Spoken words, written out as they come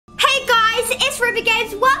Ruby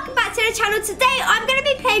Games, welcome back to the channel. Today I'm going to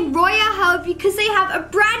be playing Royale Hell because they have a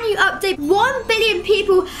brand new update. 1 billion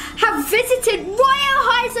people have visited Royale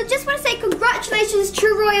High, so I just want to say congratulations to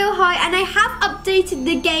Royale High, and I have updated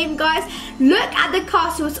the game, guys. Look at the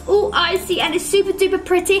castle, it's all icy and it's super duper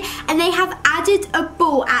pretty, and they have added a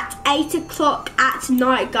ball at 8 o'clock at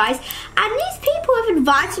night, guys. And these people have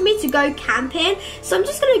invited me to go camping, so I'm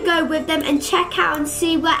just going to go with them and check out and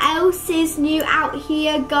see what else is new out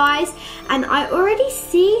here, guys. And I already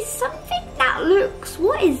see something that looks,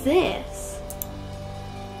 what is this?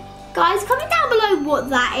 Guys, comment down below what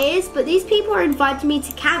that is, but these people are inviting me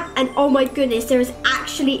to camp, and oh my goodness, there is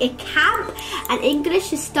actually a camp, and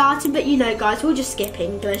English is starting, but you know, guys, we'll just skip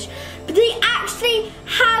English. But they actually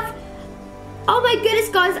have, oh my goodness,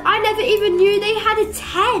 guys, I never even knew they had a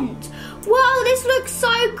tent. Wow, this looks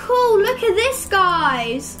so cool. Look at this,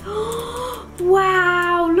 guys.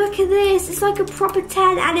 Wow, look at this. It's like a proper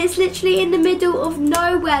tent, and it's literally in the middle of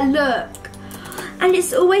nowhere. Look. And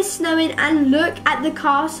it's always snowing, and look at the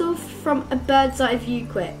castle from a bird's eye view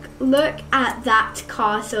quick. Look at that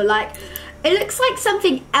castle. Like, it looks like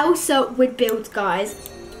something Elsa would build,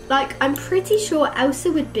 guys. Like, I'm pretty sure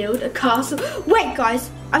Elsa would build a castle. Wait,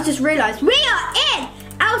 guys, I just realized we are in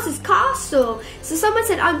Elsa's castle. So someone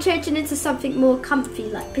said I'm changing into something more comfy,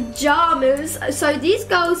 like pajamas. So these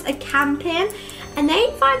girls are camping, and they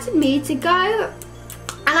invited me to go,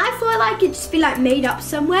 and I thought like it'd just be like made up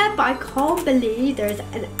somewhere, but I can't believe there is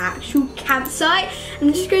an actual campsite.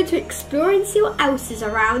 I'm just going to explore and see what else is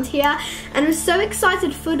around here, and I'm so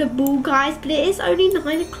excited for the ball, guys, but it is only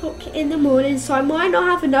 9 o'clock in the morning, so I might not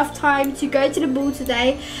have enough time to go to the ball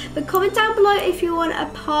today. But comment down below if you want a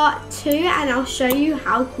part 2, and I'll show you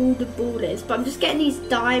how cool the ball is. But I'm just getting these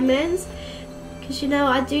diamonds because, you know,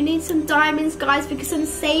 I do need some diamonds, guys, because I'm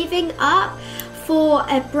saving up for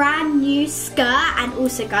a brand new skirt. And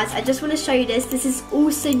also, guys, I just want to show you this. This is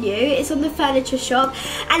also new. It's on the furniture shop,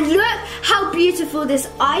 and look how beautiful this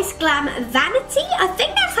Ice Glam vanity, I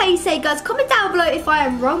think that's how you say it, guys. Comment down below if I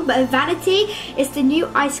am wrong, but a vanity is the new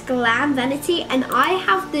Ice Glam vanity, and I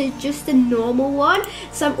have just the normal one,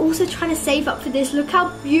 so I'm also trying to save up for this. Look how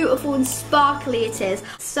beautiful and sparkly it is.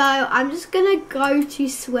 So I'm just gonna go to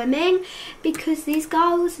swimming because these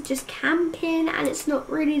girls are just camping and it's not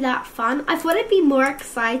really that fun. I thought it'd be more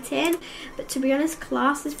exciting, but to be honest,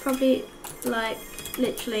 class is probably like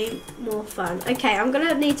literally more fun. Okay, I'm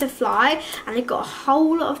gonna need to fly, and I've got a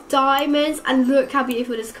whole lot of diamonds, and look how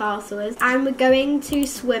beautiful this castle is. And we're going to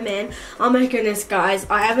swimming. Oh my goodness, guys,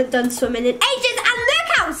 I haven't done swimming in ages, and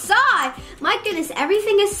look outside. My goodness,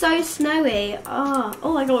 everything is so snowy.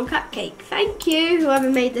 Oh, I got a cupcake. Thank you, whoever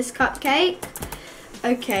made this cupcake.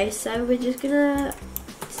 Okay, so we're just gonna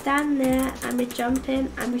stand there, and we're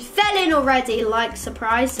jumping, and we fell in already. Like,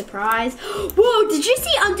 surprise, surprise. Whoa, did you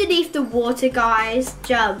see underneath the water, guys?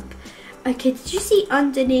 Jump. Okay, did you see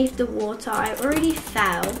underneath the water? I already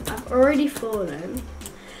fell. I've already fallen.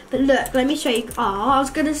 But look, let me show you. Oh, I was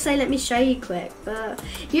gonna say let me show you quick, but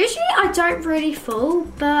usually I don't really fall,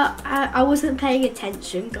 but I wasn't paying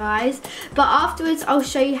attention, guys. But afterwards I'll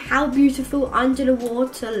show you how beautiful under the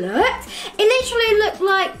water looked. It literally looked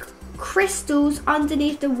like crystals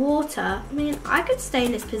underneath the water. I mean, I could stay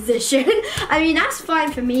in this position. I mean, that's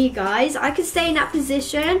fine for me, guys. I could stay in that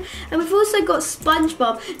position. And we've also got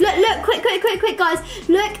SpongeBob. Look, quick, guys.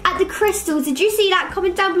 Look at the crystals. Did you see that?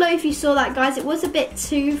 Comment down below if you saw that, guys. It was a bit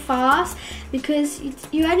too fast because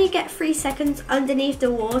you only get 3 seconds underneath the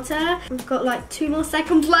water. We've got like 2 more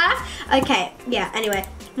seconds left. Okay, yeah, anyway.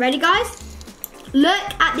 Ready, guys? Look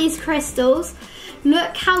at these crystals.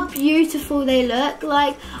 Look how beautiful they look.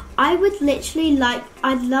 Like, I would literally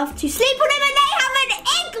I'd love to sleep on them, and they have an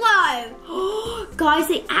igloo. Guys,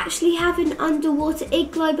 they actually have an underwater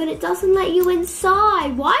igloo, but it doesn't let you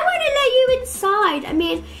inside. Why won't it let you inside? I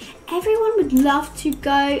mean, everyone would love to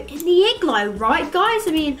go in the igloo, right, guys?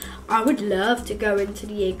 I mean, I would love to go into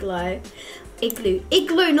the igloo.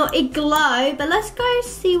 Igloo, not igloo. But let's go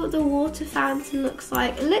see what the water fountain looks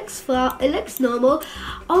like. It looks flat, it looks normal.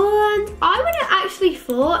 And I would have actually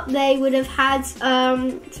thought they would have had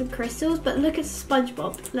some crystals, but look at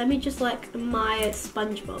SpongeBob. Let me just like admire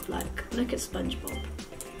SpongeBob. Like, look at SpongeBob.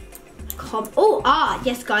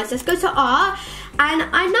 Yes, guys, let's go to R. And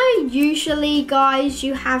I know usually, guys,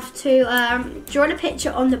 you have to draw a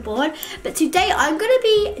picture on the board, but today I'm going to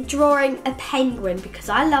be drawing a penguin because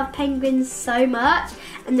I love penguins so much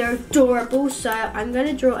and they're adorable, so I'm going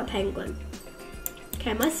to draw a penguin.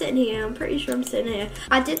 Okay, am I sitting here? I'm pretty sure I'm sitting here.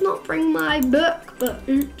 I did not bring my book, but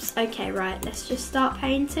oops. Okay, right, let's just start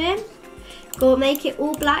painting. Go make it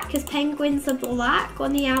all black because penguins are black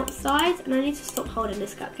on the outside. And I need to stop holding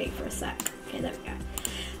this cupcake for a sec. Okay, there we go.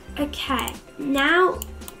 Okay, now,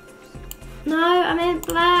 no, I meant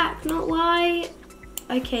black, not white.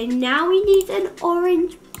 Okay, now we need an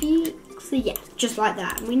orange beak. So yeah, just like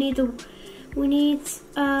that. We need white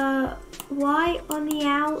on the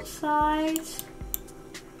outside.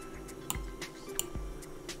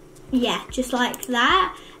 Yeah, just like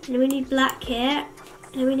that. And then we need black here.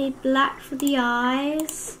 And then we need black for the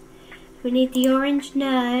eyes. We need the orange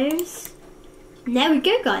nose. And there we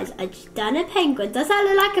go, guys. I just done a penguin. Does that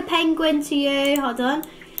look like a penguin to you? Hold on.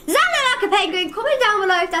 Does that look like a penguin? Comment down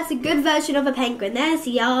below if that's a good version of a penguin. There's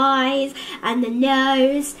the eyes and the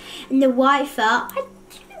nose and the white fur. I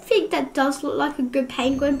do think that does look like a good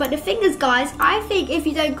penguin. But the thing is, guys, I think if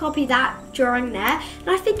you don't copy that drawing there,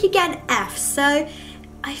 then I think you get an F. So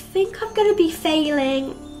I think I'm going to be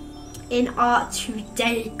failing in art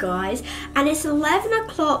today, guys. And it's 11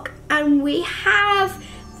 o'clock and we have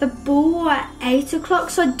the ball at 8 o'clock,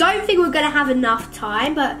 so I don't think we're going to have enough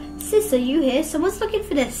time. But sister, you here? Someone's looking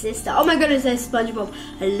for their sister. Oh my goodness, there's SpongeBob.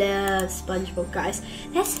 I love SpongeBob, guys.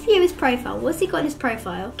 Let's view his profile. What's he got in his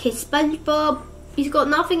profile? Okay, SpongeBob, he's got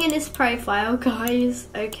nothing in his profile, guys.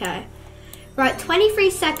 Okay. Right, 23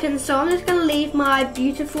 seconds, so I'm just going to leave my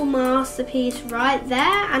beautiful masterpiece right there,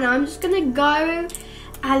 and I'm just going to go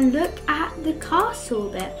and look at the castle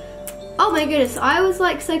a bit. Oh my goodness, I was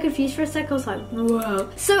like so confused for a second. I was like, whoa.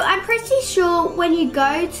 So I'm pretty sure when you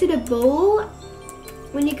go to the ball,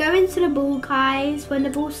 when you go into the ball, guys, when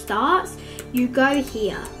the ball starts, you go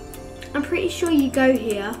here. I'm pretty sure you go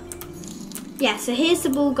here. Yeah, so here's the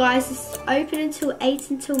ball, guys. It's open until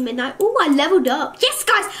 8 until midnight. Oh, I leveled up. Yes,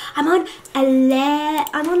 guys, I'm on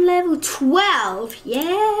level 12.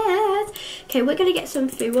 Yes. Okay, we're gonna get some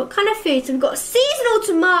food. What kind of food? So we've got seasonal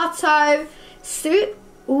tomato soup.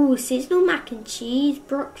 Ooh, seasonal mac and cheese,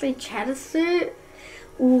 broccoli cheddar soup.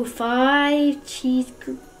 Ooh, 5 cheese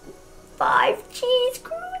grilled cheese,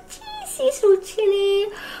 seasonal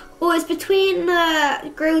chili. Oh, it's between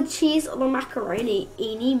the grilled cheese or the macaroni.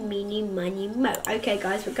 Eeny, meeny, miny, mo. Okay,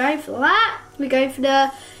 guys, we're going for that. We're going for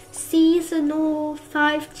the seasonal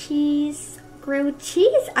 5 cheese grilled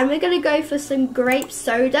cheese, and we're gonna go for some grape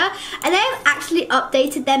soda. And they've actually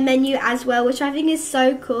updated their menu as well, which I think is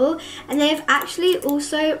so cool. And they've actually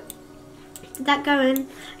also, did that go in?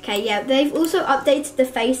 Okay, yeah, they've also updated the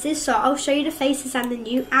faces, so I'll show you the faces and the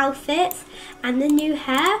new outfits and the new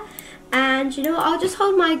hair. And you know what, I'll just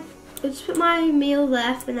put my meal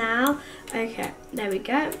there for now. Okay, there we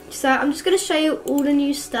go. So I'm just gonna show you all the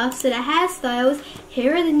new stuff. So the hairstyles,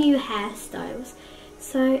 here are the new hairstyles.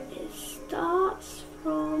 So it starts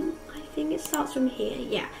from, I think it starts from here,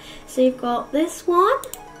 yeah. So you've got this one,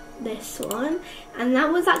 and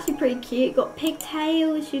that was actually pretty cute. You've got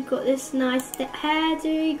pigtails, you've got this nice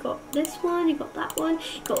hairdo, you've got this one, you've got that one,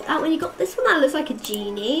 you've got that one, you've got this one that looks like a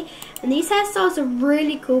genie. And these hairstyles are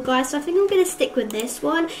really cool, guys, so I think I'm going to stick with this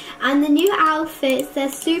one. And the new outfits, they're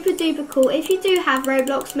super duper cool. If you do have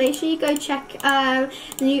Roblox, make sure you go check the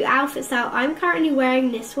new outfits out. I'm currently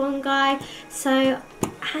wearing this one, guys. So,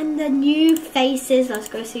 and the new faces, let's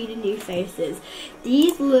go see the new faces.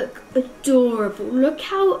 These look adorable. Look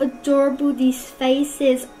how adorable these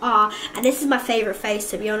faces are. And this is my favourite face,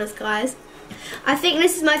 to be honest, guys. I think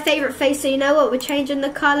this is my favourite face. So you know what, we're changing the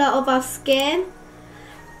colour of our skin,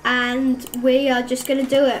 and we are just going to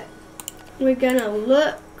do it. We're going to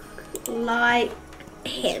look like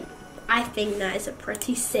him. I think that is a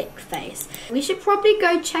pretty sick face. We should probably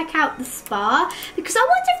go check out the spa, because I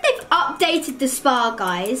wonder if they've updated the spa,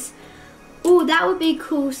 guys. Oh, that would be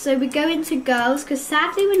cool. So we go into girls, because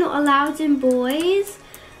sadly we're not allowed in boys.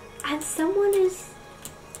 And someone is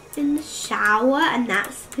in the shower, and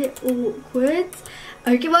that's a bit awkward.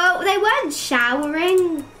 Okay, well, they weren't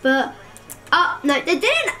showering, but no, they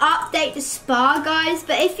didn't update the spa, guys.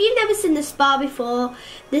 But if you've never seen the spa before,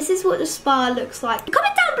 this is what the spa looks like.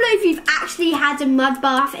 Comment down below if you've actually had a mud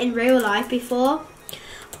bath in real life before.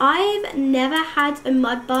 I've never had a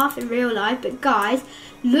mud bath in real life, but guys,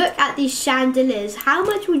 look at these chandeliers. How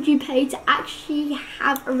much would you pay to actually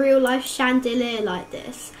have a real life chandelier like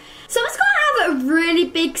this? So it's got to have a really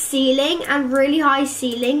big ceiling and really high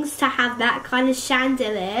ceilings to have that kind of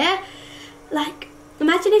chandelier. Like,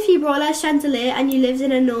 imagine if you brought a chandelier and you lived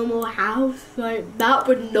in a normal house. Like, that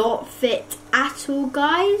would not fit at all,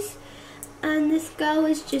 guys. And this girl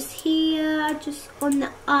is just here, just on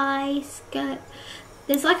the ice.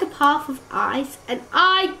 There's like a path of ice, and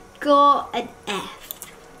I got an F.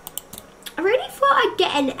 I really thought I'd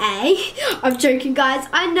get an A. I'm joking, guys.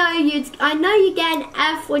 I know you get an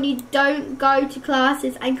F when you don't go to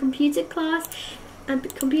classes and computer class.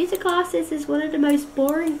 And computer classes is one of the most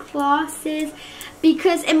boring classes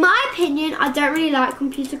because in my opinion, I don't really like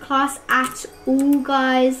computer class at all,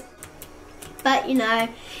 guys. But you know,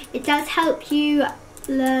 it does help you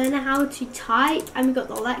learn how to type, and we've got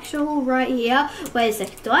the lecture hall right here. Wait a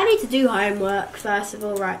second, do I need to do homework first of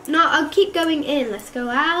all? Right, no, I'll keep going in. Let's go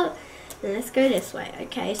out, then let's go this way.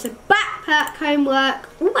 Okay, so backpack homework.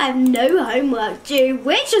 Oh, I have no homework due,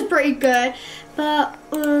 which is pretty good. But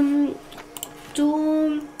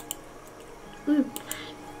dorm, ooh,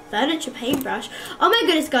 furniture paintbrush. Oh my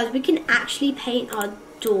goodness, guys, we can actually paint our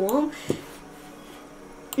dorm.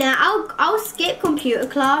 Now, I'll skip computer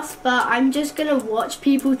class, but I'm just going to watch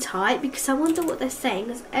people type because I wonder what they're saying,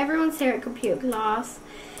 because everyone's here at computer class.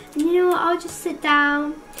 And you know what, I'll just sit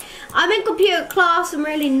down. I'm in computer class, I'm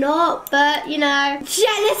really not, but you know. Yeah,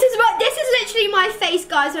 this is literally my face,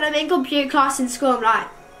 guys, when I'm in computer class in school. I'm like,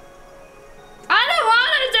 I don't want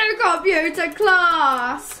to do computer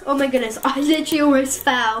class. Oh my goodness, I literally almost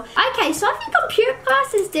fell. Okay, so I think computer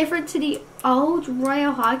class is different to the old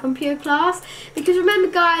Royal High computer class. Because remember,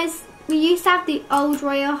 guys, we used to have the old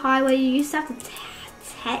Royal High where you used to have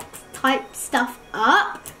to type stuff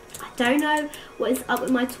up. I don't know what is up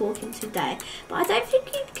with my talking today, but I don't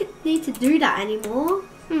think you need to do that anymore.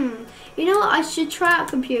 You know what, I should try out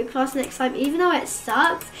computer class next time. Even though it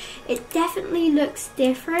sucks, it definitely looks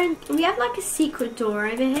different. We have like a secret door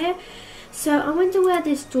over here, so I wonder where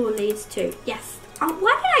this door leads to. Yes, why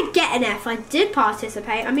did I get an F? I did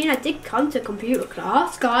participate. I mean, I did come to computer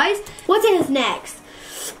class, guys. What is next?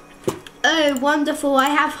 Oh, wonderful, I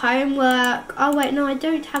have homework. Oh wait, no, I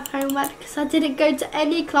don't have homework because I didn't go to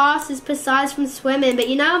any classes besides from swimming. But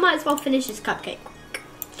you know, I might as well finish this cupcake.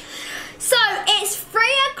 So it's 3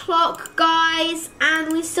 o'clock, guys,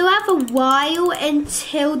 and we still have a while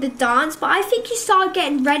until the dance, but I think you start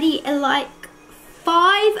getting ready at like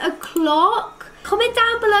 5 o'clock. Comment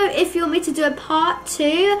down below if you want me to do a part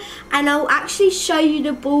 2, and I'll actually show you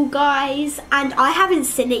the ball, guys. And I haven't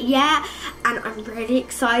seen it yet, and I'm really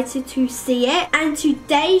excited to see it. And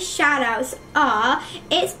today's shoutouts are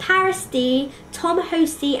It's Paris D, Tom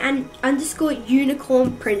Hosty, and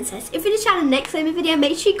 _Unicorn Princess. If you're the channel next time in the video,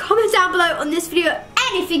 make sure you comment down below on this video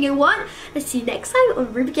anything you want. I'll see you next time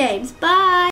on Ruby Games. Bye.